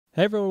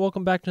Hey everyone,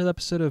 welcome back to another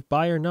episode of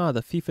Buy or Nah,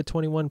 the FIFA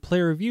 21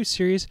 player review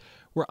series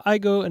where I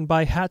go and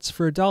buy hats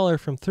for $1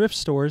 from thrift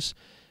stores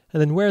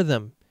and then wear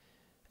them.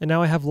 And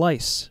now I have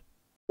lice.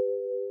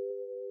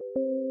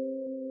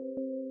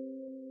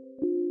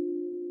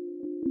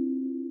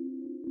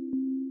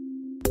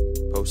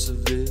 Post a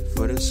vid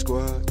for the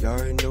squad, y'all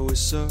already know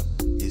what's up.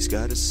 He's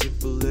got a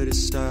simple little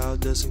style,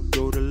 doesn't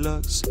go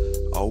deluxe.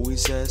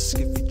 Always ask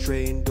if he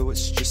trained, though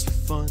it's just for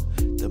fun.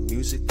 The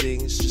music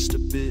thing is just a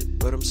bit,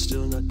 but I'm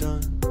still not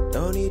done.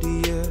 Don't need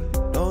a year,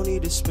 don't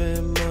need to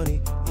spend money.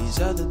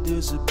 These other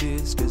dudes are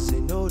biz, cause they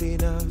know they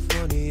not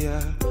funny,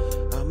 yeah.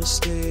 I'ma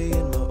stay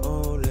in my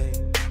own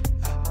lane,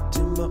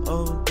 do my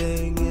own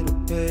thing, it'll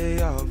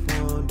pay off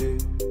one day.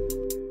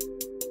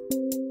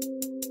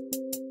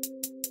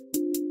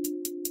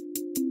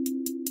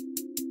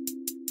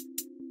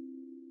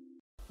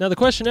 Now the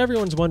question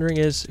everyone's wondering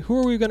is, who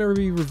are we going to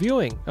be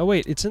reviewing? Oh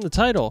wait, it's in the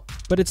title.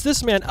 But it's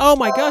this man. Oh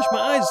my gosh, my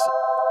eyes.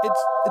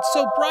 It's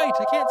so bright,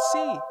 I can't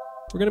see.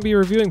 We're going to be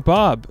reviewing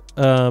Bob.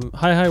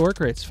 High work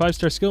rates,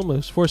 5-star skill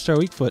moves, 4-star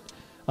weak foot,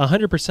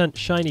 100%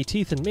 shiny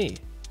teeth and me.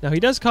 Now he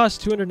does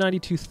cost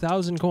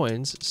 292,000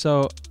 coins,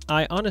 so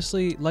I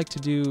honestly like to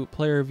do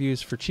player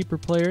reviews for cheaper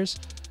players,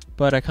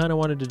 but I kind of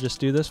wanted to just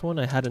do this one.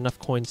 I had enough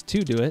coins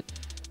to do it,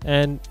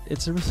 and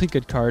it's a really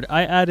good card.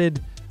 I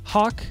added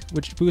Hawk,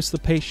 which boosts the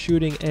pace,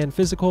 shooting, and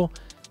physical.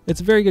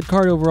 It's a very good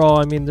card overall.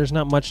 I mean, there's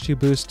not much to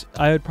boost.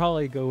 I would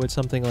probably go with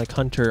something like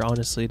Hunter,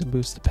 honestly, to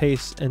boost the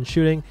pace and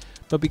shooting.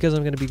 But because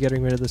I'm going to be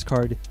getting rid of this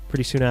card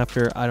pretty soon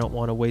after, I don't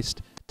want to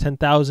waste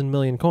 10,000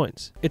 million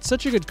coins. It's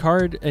such a good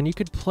card, and you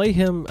could play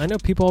him. I know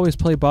people always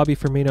play Bobby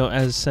Firmino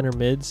as center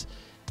mids,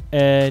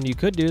 and you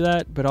could do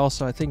that, but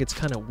also I think it's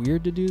kind of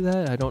weird to do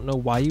that. I don't know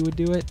why you would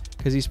do it,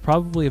 because he's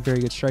probably a very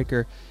good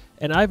striker.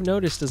 And I've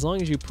noticed as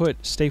long as you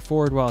put stay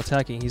forward while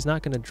attacking, he's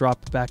not going to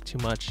drop back too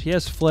much. He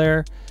has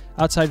flair,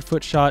 outside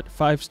foot shot,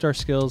 5-star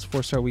skills,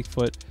 4-star weak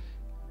foot.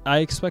 I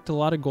expect a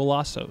lot of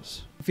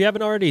golazos. If you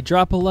haven't already,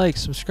 drop a like,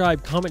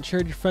 subscribe, comment, share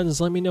with your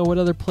friends. Let me know what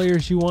other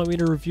players you want me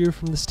to review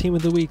from this team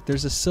of the week.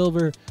 There's a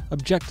silver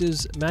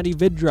objectives Matty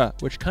Vidra,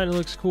 which kind of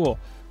looks cool.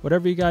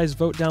 Whatever you guys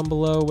vote down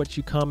below, what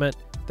you comment,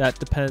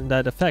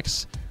 that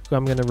affects who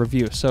I'm going to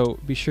review. So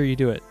be sure you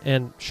do it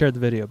and share the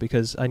video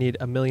because I need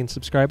 1 million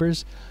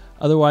subscribers.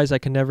 Otherwise, I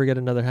can never get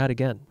another hat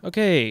again.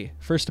 Okay,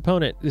 first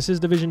opponent. This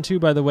is Division 2,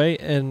 by the way,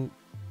 and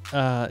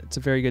it's a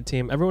very good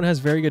team. Everyone has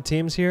very good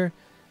teams here,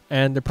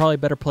 and they're probably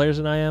better players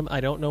than I am.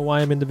 I don't know why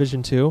I'm in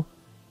Division 2.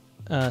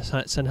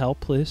 Send help,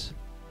 please.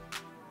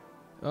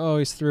 Oh,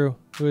 he's through.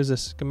 Who is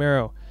this?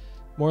 Gamero.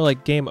 More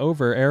like game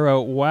over. Arrow.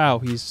 Wow,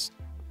 he's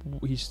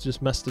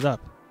just messed it up.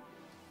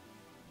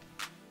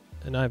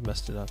 And I've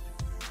messed it up.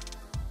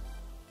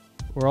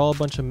 We're all a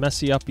bunch of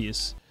messy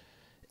uppies.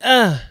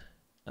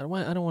 I don't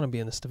want to be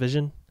in this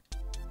division.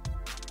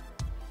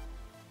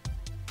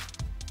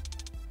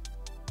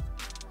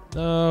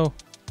 No,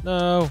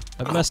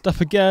 I've messed up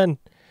again.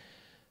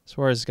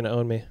 Suarez is gonna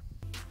own me.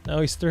 No,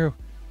 he's through.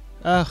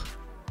 Ugh.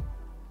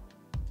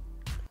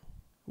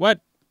 What?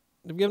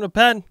 I've given him a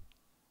pen.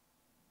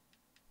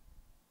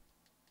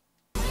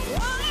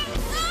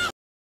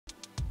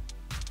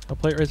 I'll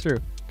play it right through.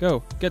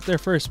 Go, get there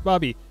first,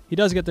 Bobby. He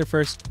does get there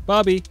first.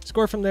 Bobby,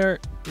 score from there.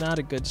 Not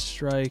a good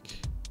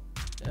strike.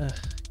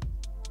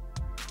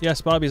 Yes,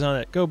 Bobby's on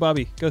it. Go,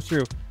 Bobby. Go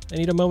through. I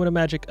need a moment of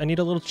magic. I need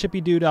a little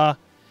chippy doodah.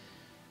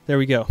 There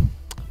we go.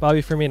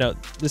 Bobby Firmino.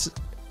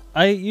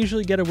 I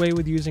usually get away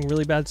with using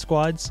really bad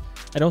squads.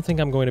 I don't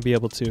think I'm going to be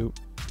able to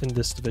in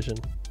this division.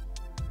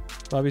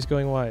 Bobby's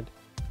going wide.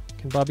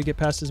 Can Bobby get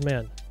past his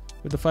man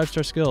with the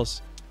 5-star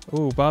skills?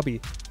 Oh,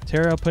 Bobby.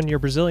 Tear up on your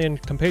Brazilian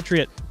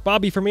compatriot.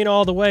 Bobby Firmino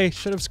all the way.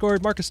 Should have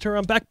scored. Marcus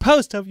Thuram back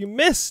post. Have you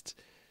missed?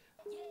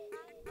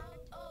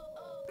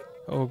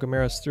 Oh,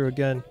 Gamero's through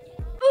again.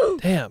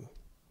 Damn.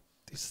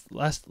 These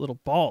last little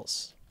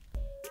balls.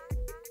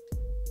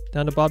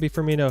 Down to Bobby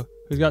Firmino,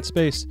 who's got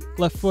space.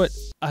 Left foot.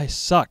 I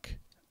suck.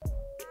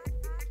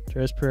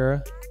 Andres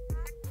Pereira.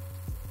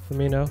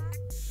 Firmino.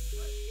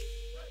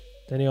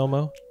 Danny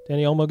Olmo.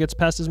 Danny Olmo gets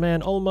past his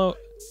man. Olmo.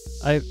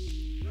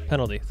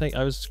 Penalty.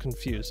 I was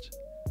confused.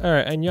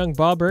 Alright, and young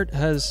Bobbert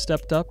has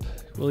stepped up.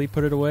 Will he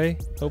put it away?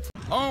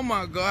 Hopefully. Oh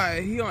my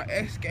god, he on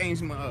X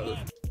Games mode.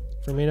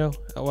 Firmino.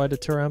 Out wide to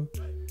Thuram.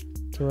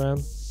 Thuram.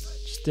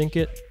 Stink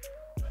it.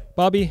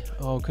 Bobby.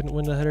 Oh, couldn't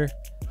win the header.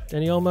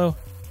 Danny Olmo.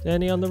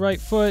 Danny on the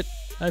right foot.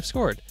 I've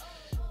scored.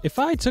 If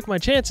I took my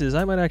chances,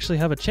 I might actually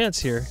have a chance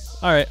here.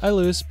 Alright, I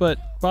lose, but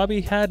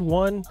Bobby had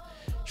one.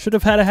 Should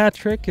have had a hat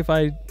trick if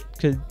I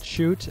could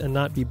shoot and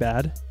not be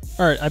bad.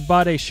 Alright, I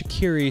bought a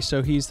Shaqiri,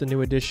 so he's the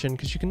new addition,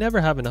 because you can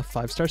never have enough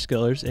 5-star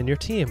skillers in your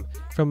team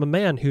from a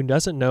man who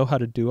doesn't know how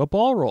to do a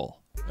ball roll.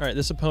 Alright,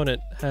 this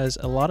opponent has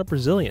a lot of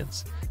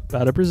Brazilians.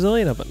 About a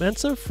Brazilian, a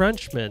Mensa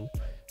Frenchman.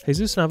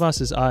 Jesus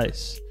Navas'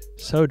 eyes.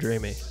 So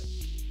dreamy.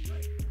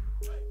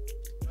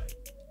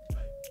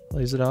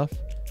 Lays it off.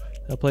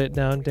 I'll play it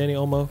down. Danny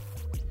Olmo.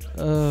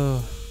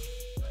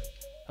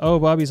 Oh,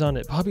 Bobby's on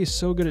it. Bobby's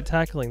so good at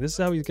tackling. This is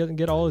how he's going to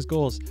get all his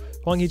goals.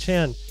 Hwang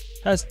Hee-chan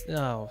has...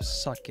 Oh,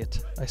 suck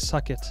it. I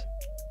suck it.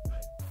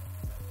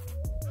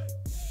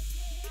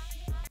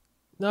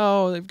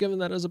 No, they've given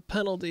that as a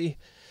penalty.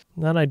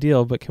 Not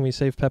ideal, but can we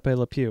save Pepe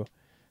Le Pew?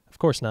 Of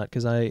course not,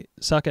 because I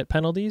suck at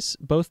penalties,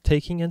 both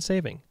taking and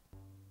saving.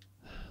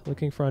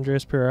 Looking for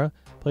Andreas Pereira.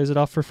 Plays it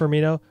off for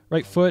Firmino.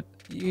 Right foot.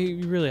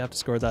 You really have to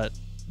score that.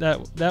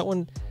 That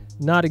one,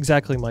 not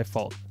exactly my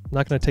fault. I'm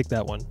not going to take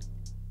that one.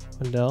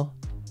 Wendell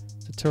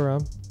to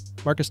Thuram.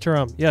 Marcus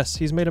Thuram. Yes,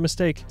 he's made a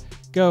mistake.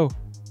 Go,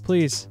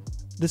 please.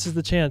 This is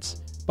the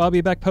chance. Bobby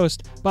back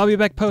post. Bobby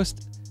back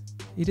post.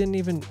 He didn't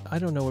even... I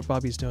don't know what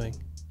Bobby's doing.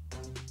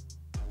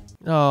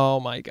 Oh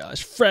my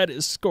gosh. Fred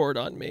has scored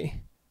on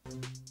me.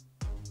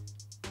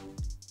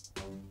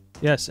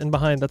 Yes, in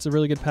behind. That's a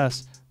really good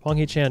pass. Hwang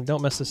Hee-chan,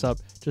 don't mess this up.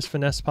 Just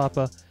finesse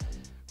Papa.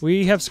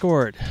 We have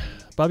scored.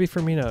 Bobby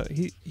Firmino.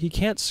 He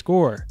can't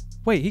score.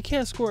 Wait, he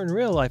can't score in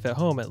real life at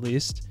home, at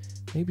least.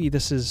 Maybe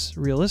this is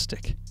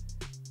realistic.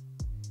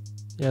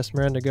 Yes,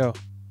 Miranda, go.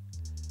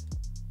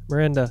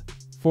 Miranda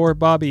for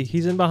Bobby.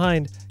 He's in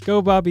behind.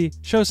 Go, Bobby.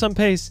 Show some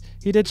pace.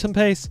 He did some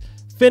pace.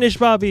 Finish,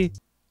 Bobby.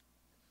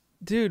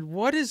 Dude,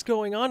 what is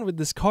going on with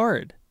this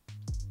card?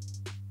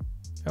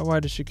 Out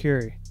wide to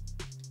Shaqiri.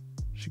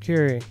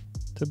 Shaqiri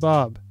to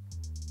Bob.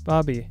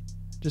 Bobby.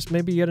 Just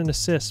maybe get an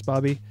assist,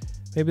 Bobby.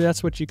 Maybe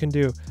that's what you can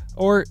do.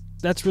 Or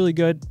that's really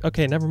good.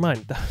 Okay, never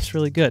mind. That was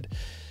really good.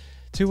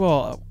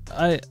 2-all.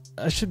 I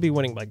should be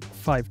winning like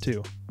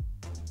 5-2.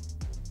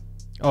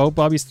 Oh,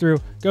 Bobby's through.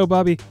 Go,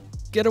 Bobby.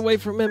 Get away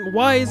from him.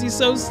 Why is he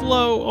so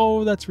slow?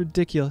 Oh, that's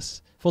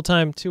ridiculous. Full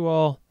time,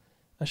 2-all.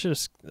 I should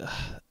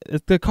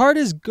have... The card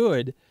is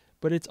good,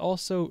 but it's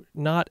also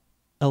not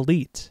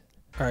elite.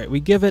 All right, we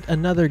give it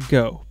another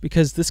go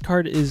because this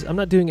card is... I'm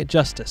not doing it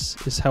justice,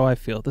 is how I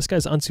feel. This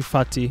guy's Ansu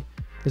Fati.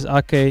 Is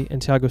Ake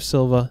and Thiago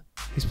Silva.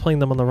 He's playing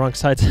them on the wrong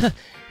sides.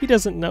 He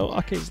doesn't know.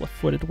 Ake's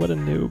left-footed. What a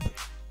noob.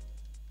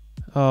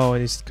 Oh, and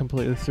he's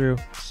completely through.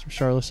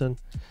 Charlison.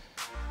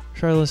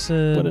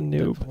 Charlison. What a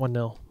noob.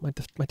 1-0.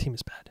 My team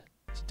is bad.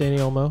 So Danny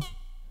Olmo.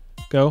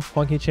 Go.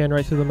 Hwang Hee-chan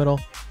right through the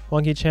middle.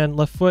 Hwang Hee-chan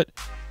left foot.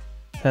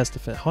 Has to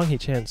fit. Hwang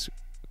Hee-chan's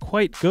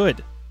quite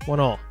good.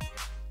 1-all.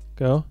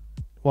 Go.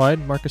 Wide.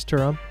 Marcus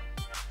Thuram.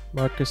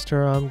 Marcus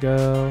Thuram,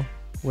 go.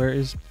 Where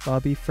is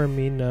Bobby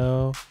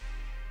Firmino?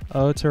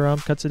 Oh,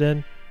 Thuram cuts it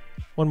in.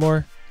 One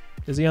more.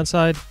 Is he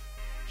onside?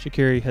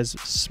 Shaqiri has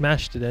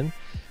smashed it in.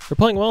 We're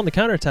playing well in the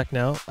counterattack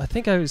now. I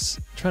think I was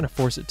trying to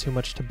force it too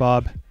much to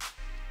Bob.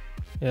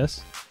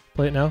 Yes.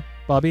 Play it now.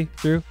 Bobby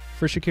through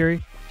for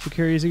Shaqiri.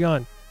 Shaqiri, is he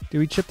gone? Do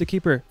we chip the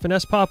keeper?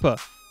 Finesse Papa.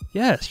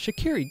 Yes,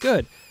 Shaqiri,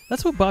 good.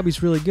 That's what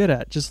Bobby's really good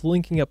at, just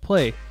linking up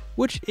play,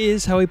 which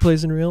is how he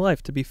plays in real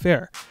life, to be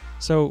fair.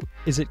 So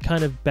is it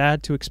kind of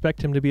bad to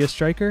expect him to be a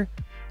striker?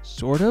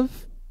 Sort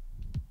of.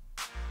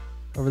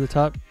 Over the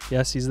top.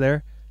 Yes, he's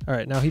there. All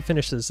right, now he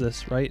finishes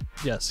this, right?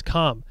 Yes,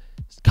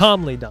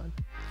 calmly done.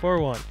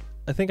 4-1.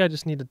 I think I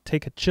just need to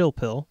take a chill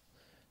pill,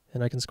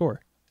 and I can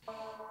score.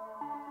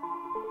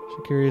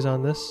 Shaqiri's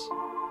on this.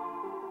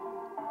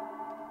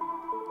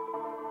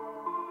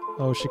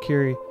 Oh,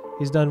 Shaqiri.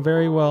 He's done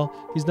very well.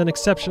 He's done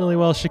exceptionally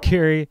well,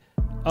 Shaqiri.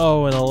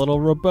 Oh, and a little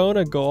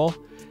Rabona goal.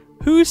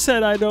 Who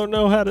said I don't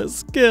know how to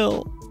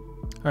skill?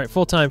 All right,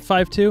 full time,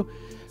 5-2.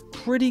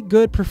 Pretty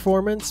good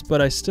performance,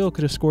 but I still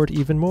could have scored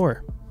even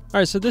more. All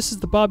right, so this is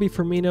the Bobby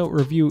Firmino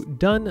review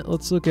done.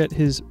 Let's look at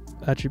his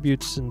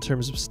attributes in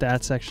terms of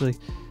stats, actually.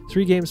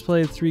 3 games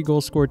played, 3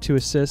 goals scored, 2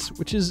 assists,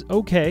 which is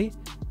okay,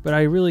 but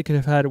I really could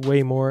have had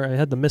way more. I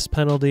had the missed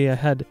penalty. I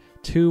had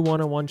 2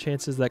 one-on-one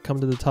chances that come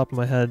to the top of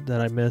my head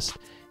that I missed.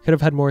 Could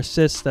have had more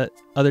assists that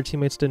other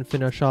teammates didn't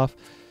finish off.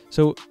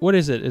 So what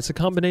is it? It's a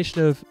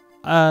combination of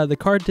the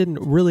card didn't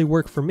really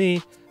work for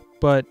me,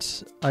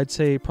 but I'd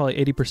say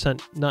probably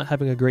 80% not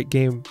having a great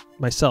game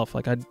myself.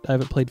 Like I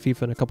haven't played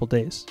FIFA in a couple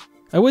days.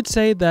 I would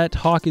say that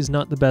Hawk is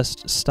not the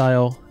best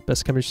style,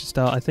 best chemistry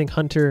style. I think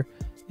Hunter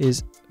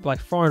is by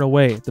far and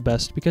away the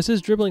best because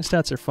his dribbling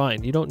stats are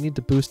fine. You don't need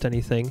to boost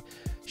anything.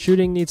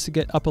 Shooting needs to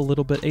get up a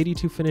little bit.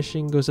 82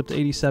 finishing goes up to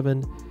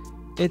 87.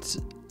 It's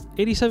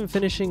 87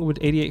 finishing with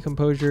 88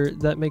 composure.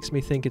 That makes me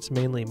think it's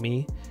mainly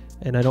me,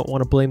 and I don't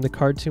want to blame the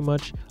card too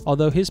much.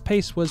 Although his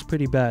pace was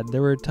pretty bad.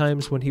 There were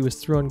times when he was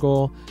through on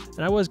goal,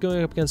 and I was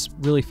going up against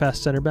really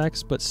fast center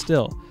backs, but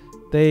still,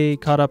 they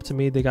caught up to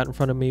me. They got in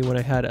front of me when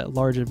I had a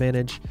large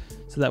advantage,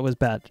 so that was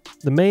bad.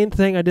 The main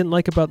thing I didn't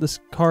like about this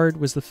card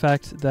was the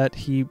fact that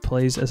he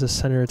plays as a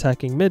center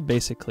attacking mid,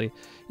 basically.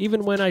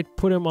 Even when I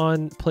put him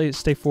on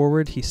stay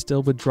forward, he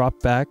still would drop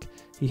back.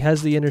 He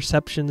has the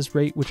interceptions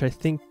rate, which I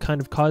think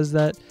kind of caused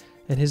that,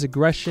 and his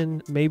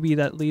aggression, maybe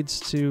that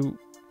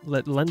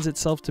lends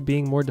itself to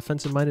being more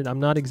defensive minded. I'm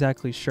not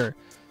exactly sure.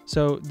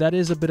 So that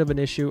is a bit of an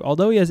issue.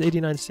 Although he has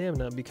 89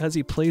 stamina, because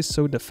he plays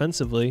so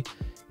defensively,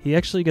 he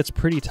actually gets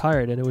pretty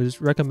tired, and it was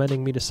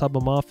recommending me to sub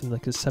him off in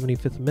like his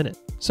 75th minute.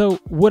 So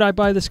would I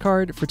buy this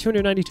card for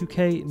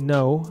 292k?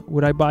 No.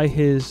 Would I buy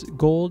his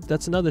gold?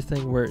 That's another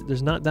thing where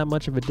there's not that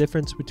much of a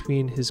difference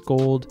between his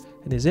gold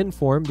and his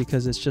inform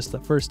because it's just the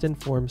first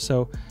inform.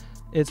 So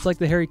it's like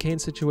the Harry Kane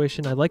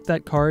situation. I like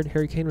that card.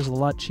 Harry Kane was a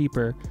lot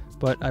cheaper,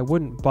 but I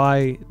wouldn't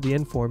buy the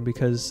inform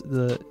because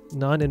the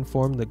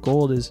non-inform, the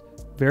gold, is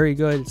very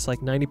good. It's like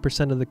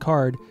 90% of the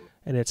card,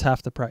 and it's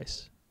half the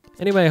price.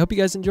 Anyway, I hope you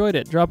guys enjoyed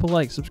it. Drop a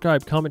like,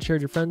 subscribe, comment, share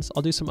with your friends.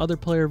 I'll do some other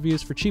player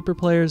reviews for cheaper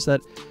players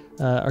that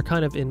are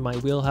kind of in my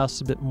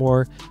wheelhouse a bit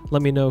more.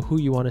 Let me know who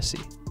you want to see.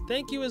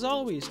 Thank you as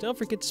always. Don't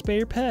forget to spay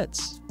your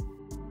pets.